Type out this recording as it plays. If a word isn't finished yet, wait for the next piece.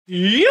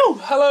Yo!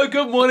 Hello,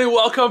 good morning,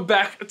 welcome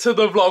back to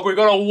the vlog. We've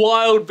got a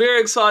wild, very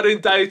exciting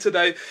day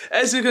today.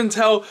 As you can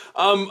tell,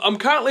 I'm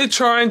currently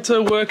trying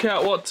to work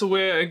out what to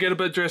wear and get a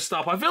bit dressed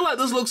up. I feel like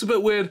this looks a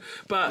bit weird,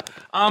 but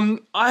I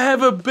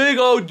have a big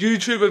old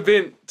YouTube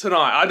event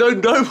tonight. I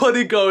don't know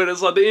nobody going,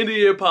 it's like the end of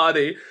year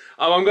party.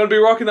 I'm going to be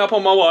rocking up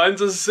on my wine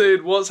to see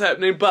what's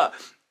happening, but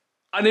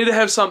I need to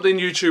have something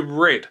YouTube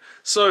red.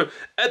 So,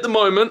 at the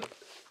moment,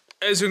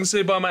 as you can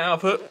see by my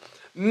outfit,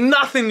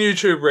 nothing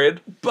YouTube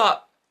red,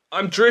 but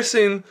I'm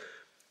dressing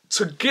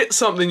to get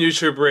something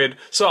YouTube red.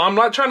 So I'm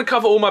like trying to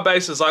cover all my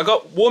bases. I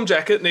got warm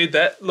jacket, need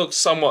that. Looks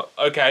somewhat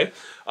okay,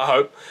 I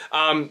hope.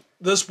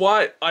 This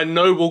white I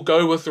know will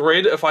go with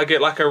red if I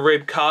get like a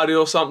red cardi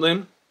or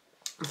something.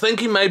 I'm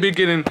thinking maybe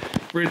getting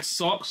red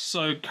socks.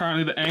 So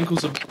currently the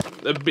ankles are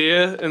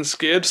bare and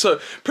scared.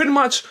 So pretty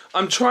much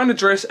I'm trying to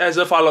dress as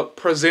if I look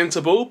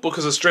presentable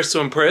because it's dressed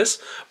to impress.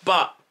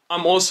 But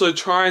I'm also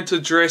trying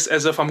to dress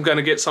as if I'm going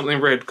to get something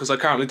red because I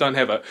currently don't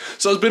have it.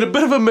 So it's been a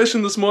bit of a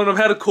mission this morning. I've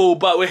had a call,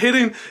 but we're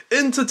heading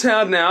into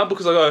town now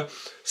because I go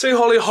see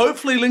Holly,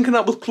 hopefully linking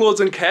up with Claudes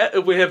and Kat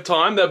if we have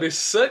time. That'd be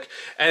sick.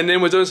 And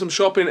then we're doing some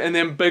shopping and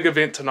then big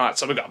event tonight.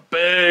 So we got a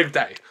big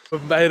day.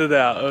 We've made it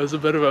out. It was a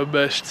bit of a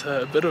mish,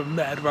 a bit of a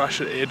mad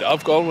rush at the end.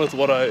 I've gone with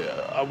what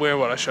I'm wearing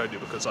what I showed you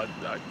because I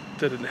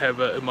didn't have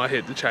it in my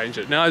head to change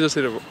it. Now I just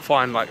need to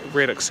find like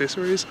red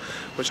accessories,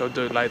 which I'll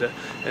do later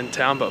in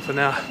town. But for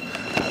now,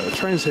 the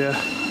train's here.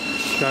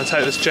 I'm gonna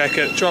take this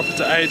jacket, drop it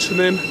to H, and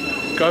then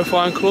go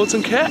find Claudes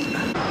and Kat.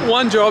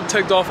 One job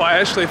ticked off. I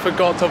actually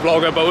forgot to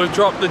vlog it, but we've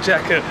dropped the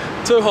jacket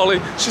to Holly.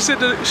 She said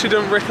that she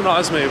didn't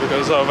recognise me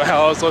because of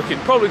how I was looking.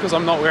 Probably because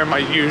I'm not wearing my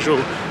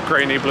usual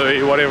greeny,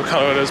 bluey, whatever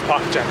colour it is,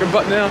 parka jacket.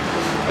 But now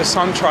it's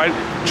time to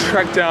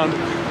track down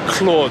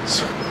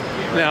Claudes.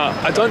 Now,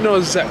 I don't know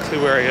exactly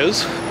where he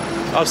is.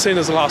 I've seen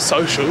his last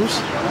socials,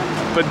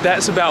 but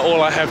that's about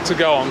all I have to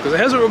go on because he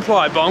hasn't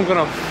replied, but I'm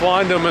gonna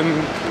find him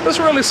in this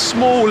really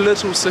small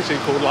little city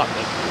called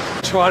London.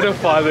 Try to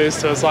find these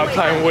two. It's like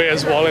playing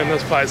Where's Wally in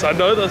this place. I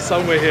know they're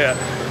somewhere here.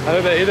 I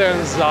think they're either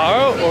in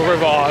Zara or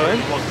River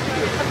Island.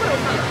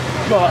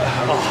 But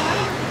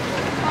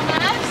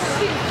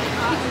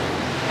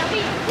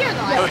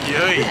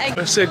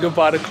I said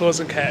goodbye to Claudes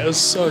and Kat. It was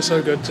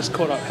so good. Just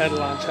caught up, had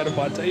lunch, had a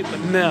bite to eat. But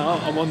now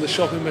I'm on the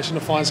shopping mission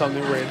to find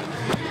something red.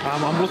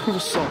 I'm looking for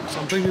socks.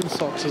 I'm thinking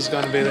socks is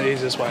going to be the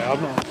easiest way.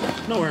 I'm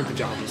not wearing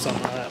pajamas or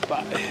something like that.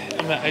 But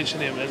I'm at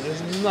H&M and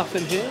there's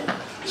nothing here.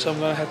 So I'm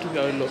going to have to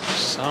go look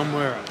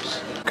somewhere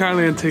else.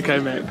 Currently in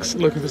TK Maxx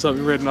looking for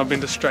something red and I've been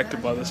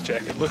distracted by this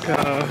jacket. Look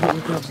how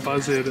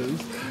fuzzy it is.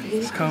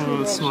 It's covered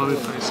with smiley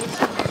faces.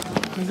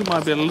 I think it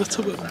might be a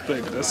little bit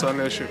big, that's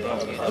only a shoe,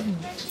 but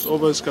I've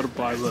almost got to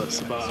buy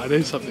this, but I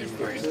need something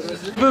red. I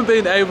haven't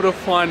been able to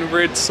find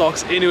red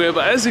socks anywhere,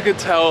 but as you can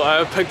tell,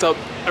 I've picked up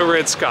a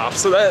red scarf,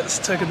 so that's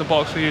ticking the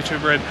box for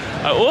YouTube red.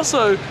 I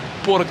also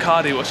bought a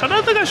cardi, which I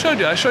don't think I showed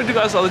you. I showed you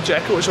guys the other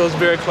jacket, which I was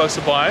very close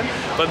to buying,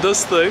 but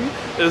this thing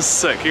is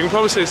sick. You can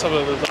probably see some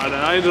of the design, and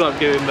I ended up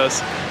getting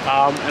this,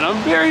 and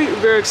I'm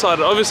very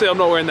excited. Obviously, I'm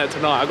not wearing that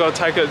tonight. I've got to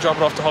take it, drop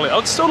it off to Holly.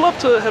 I'd still love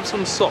to have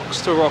some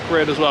socks to rock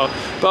red as well,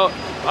 but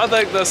I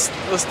think this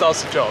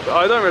does the job.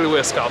 I don't really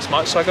wear scarves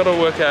much, so I got to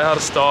work out how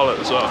to style it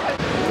as well.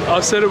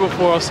 I've said it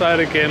before, I'll say it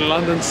again,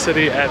 London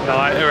City at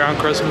night around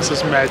Christmas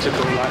is magical.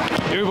 Like,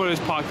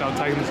 everybody's parked up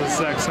taking this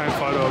exact same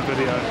photo or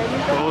video.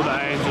 All the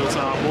angels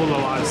up, all the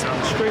lights down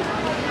the street.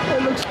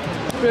 It looks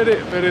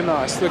very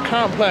nice. The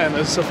current plan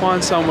is to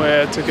find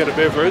somewhere to get a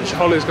beverage.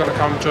 Holly's going to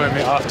come join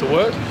me after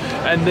work,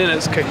 and then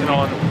it's kicking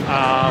on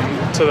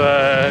to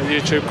the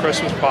YouTube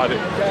Christmas party.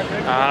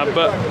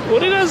 But what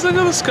do you guys think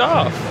of the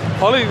scarf?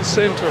 Holly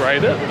seemed to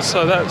rate it,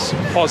 so that's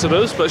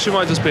positives, but she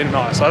might just be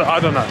nice. I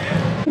don't know.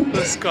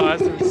 This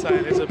guy's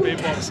insane. He's a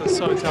beatboxer,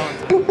 so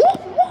talented.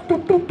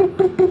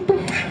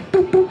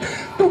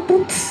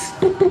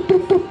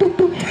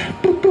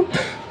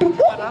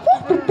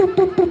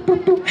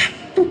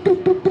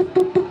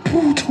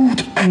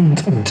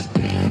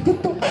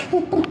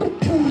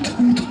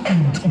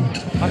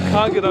 I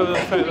can't get over the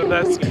fact that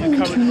that's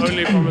coming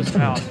only from his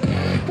mouth.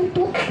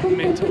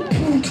 Mental. Look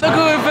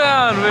who we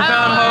found! We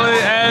found Holly,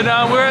 and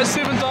we're at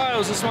Seven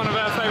Dials. It's one of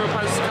our favourite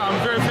places to come.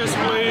 Very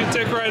festively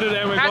decorated,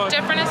 and we've got... How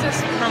different is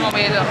this from what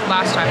we did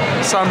last time?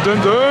 Some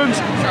dun-duns.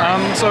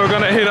 So we're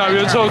going to head up.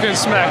 You're talking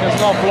smack. It's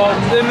not vlog.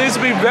 It needs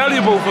to be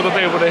valuable for the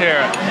people to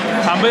hear it.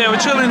 But yeah, we're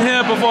chilling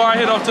here before I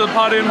head off to the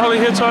party, and Holly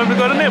heads home to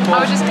go to netball.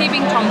 I was just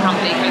keeping Tom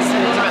company because it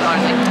was a bit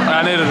lonely.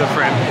 I needed a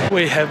friend.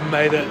 We have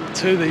made it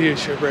to the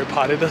YouTube Red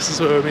party. This is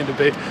where we're meant to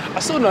be. I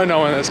still know no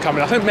one that's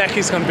coming. I think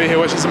Mackie's going to be here,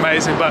 which is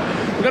amazing, but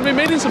we're going to be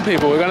meeting some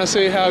people. We're going to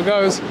see how it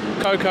goes.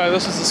 Coco,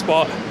 this is the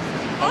spot.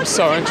 I'm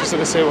so interested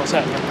to see what's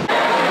happening.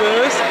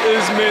 This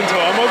is mental.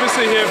 I'm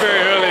obviously here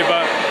very early,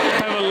 but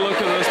have a look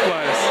at this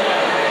place.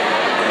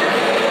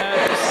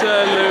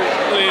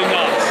 Absolutely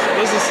nuts.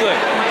 This is sick.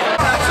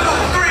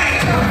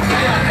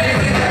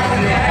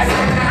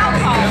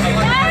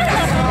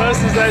 This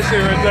is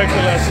actually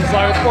ridiculous. It's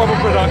like a proper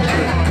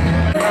production.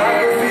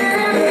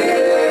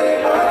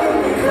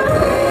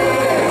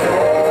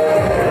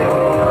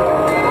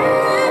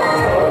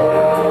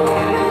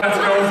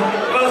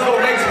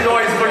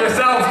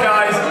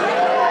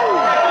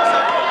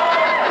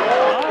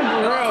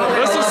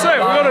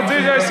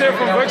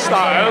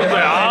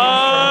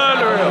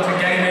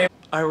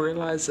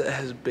 guys, it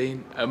has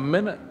been a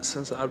minute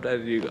since I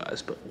updated you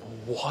guys, but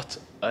what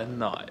a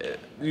night.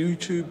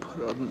 YouTube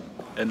put on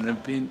an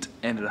event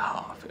and a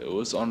half. It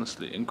was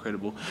honestly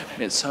incredible.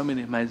 Met so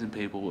many amazing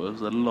people. It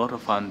was a lot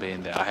of fun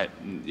being there.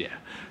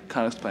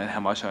 Can't explain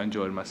how much I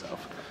enjoyed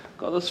myself.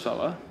 Got this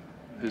fella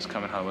who's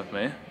coming home with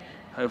me.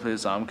 Hopefully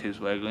his arm keeps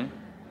waggling.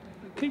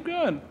 Keep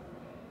going.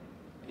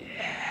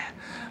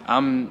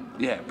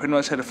 Pretty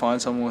much had to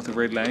find someone with a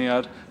red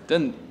lanyard.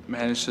 Didn't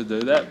manage to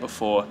do that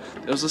before.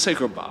 There was a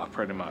secret bar,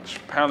 pretty much.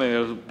 Apparently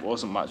there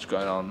wasn't much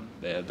going on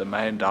there. The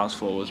main dance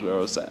floor was where I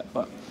was at.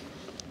 But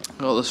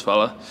got this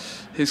fella.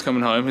 He's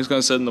coming home. He's going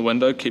to sit in the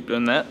window, keep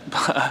doing that.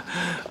 But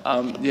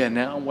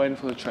now I'm waiting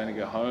for the train to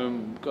go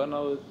home. Got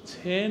another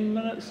 10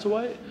 minutes to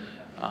wait.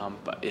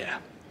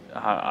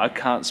 I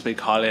can't speak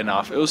highly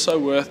enough. It was so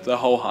worth the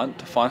whole hunt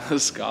to find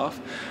this scarf.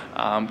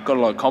 Got a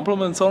lot of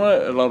compliments on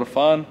it, a lot of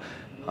fun.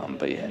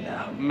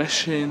 Now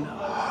mission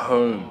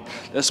home.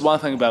 That's one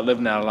thing about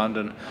living out of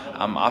London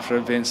after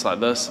events like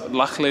this.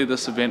 Luckily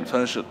this event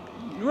finished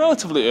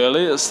relatively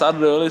early. It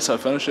started early, so I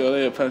finished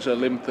early. It finished at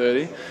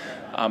 11:30.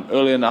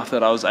 Early enough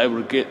that I was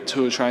able to get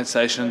to a train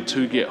station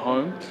to get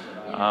home.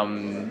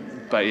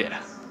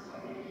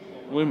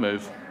 We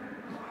move.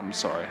 I'm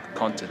sorry,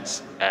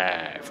 content's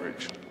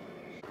average.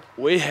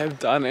 We have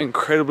done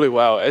incredibly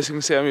well. As you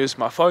can see, I'm using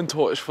my phone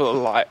torch for the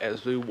light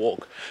as we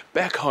walk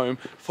back home.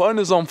 Phone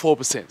is on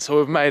 4%, so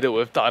we've made it.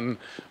 We've done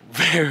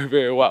very,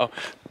 very well.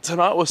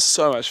 Tonight was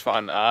so much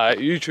fun.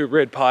 YouTube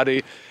Red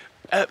Party,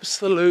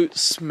 absolute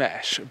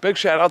smash. Big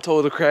shout out to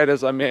all the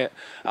creators I met.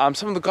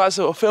 Some of the guys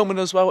that were filming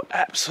as well,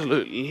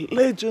 absolute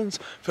legends,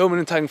 filming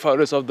and taking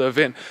photos of the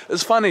event.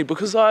 It's funny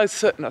because I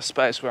sit in a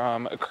space where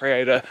I'm a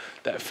creator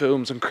that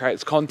films and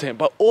creates content,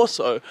 but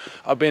also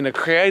I've been a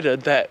creator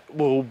that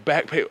will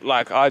back people,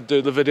 like I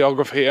do the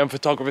videography and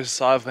photography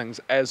side of things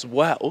as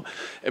well.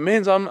 It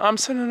means I'm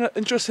sitting in an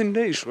interesting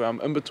niche where I'm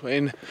in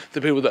between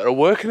the people that are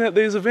working at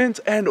these events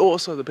and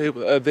also the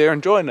people that are there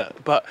enjoying it.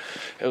 But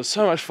it was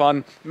so much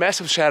fun.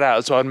 Massive shout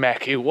out on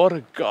Mackie, what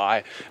a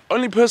guy.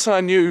 Only person I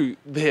knew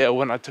there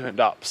when I turned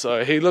up,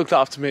 so he looked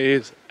after me.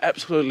 He's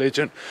absolute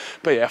legend.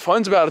 But yeah,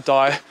 phone's about to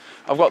die.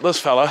 I've got this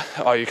fella.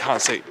 Oh, you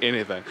can't see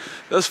anything.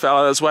 This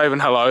fella that's waving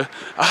hello.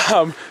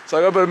 So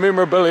I got a bit of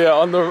memorabilia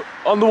on the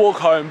walk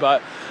home.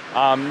 But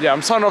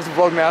I'm signing off the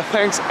vlog now.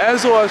 Thanks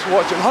as always for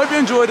watching. Hope you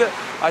enjoyed it.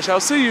 I shall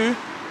see you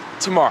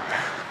tomorrow.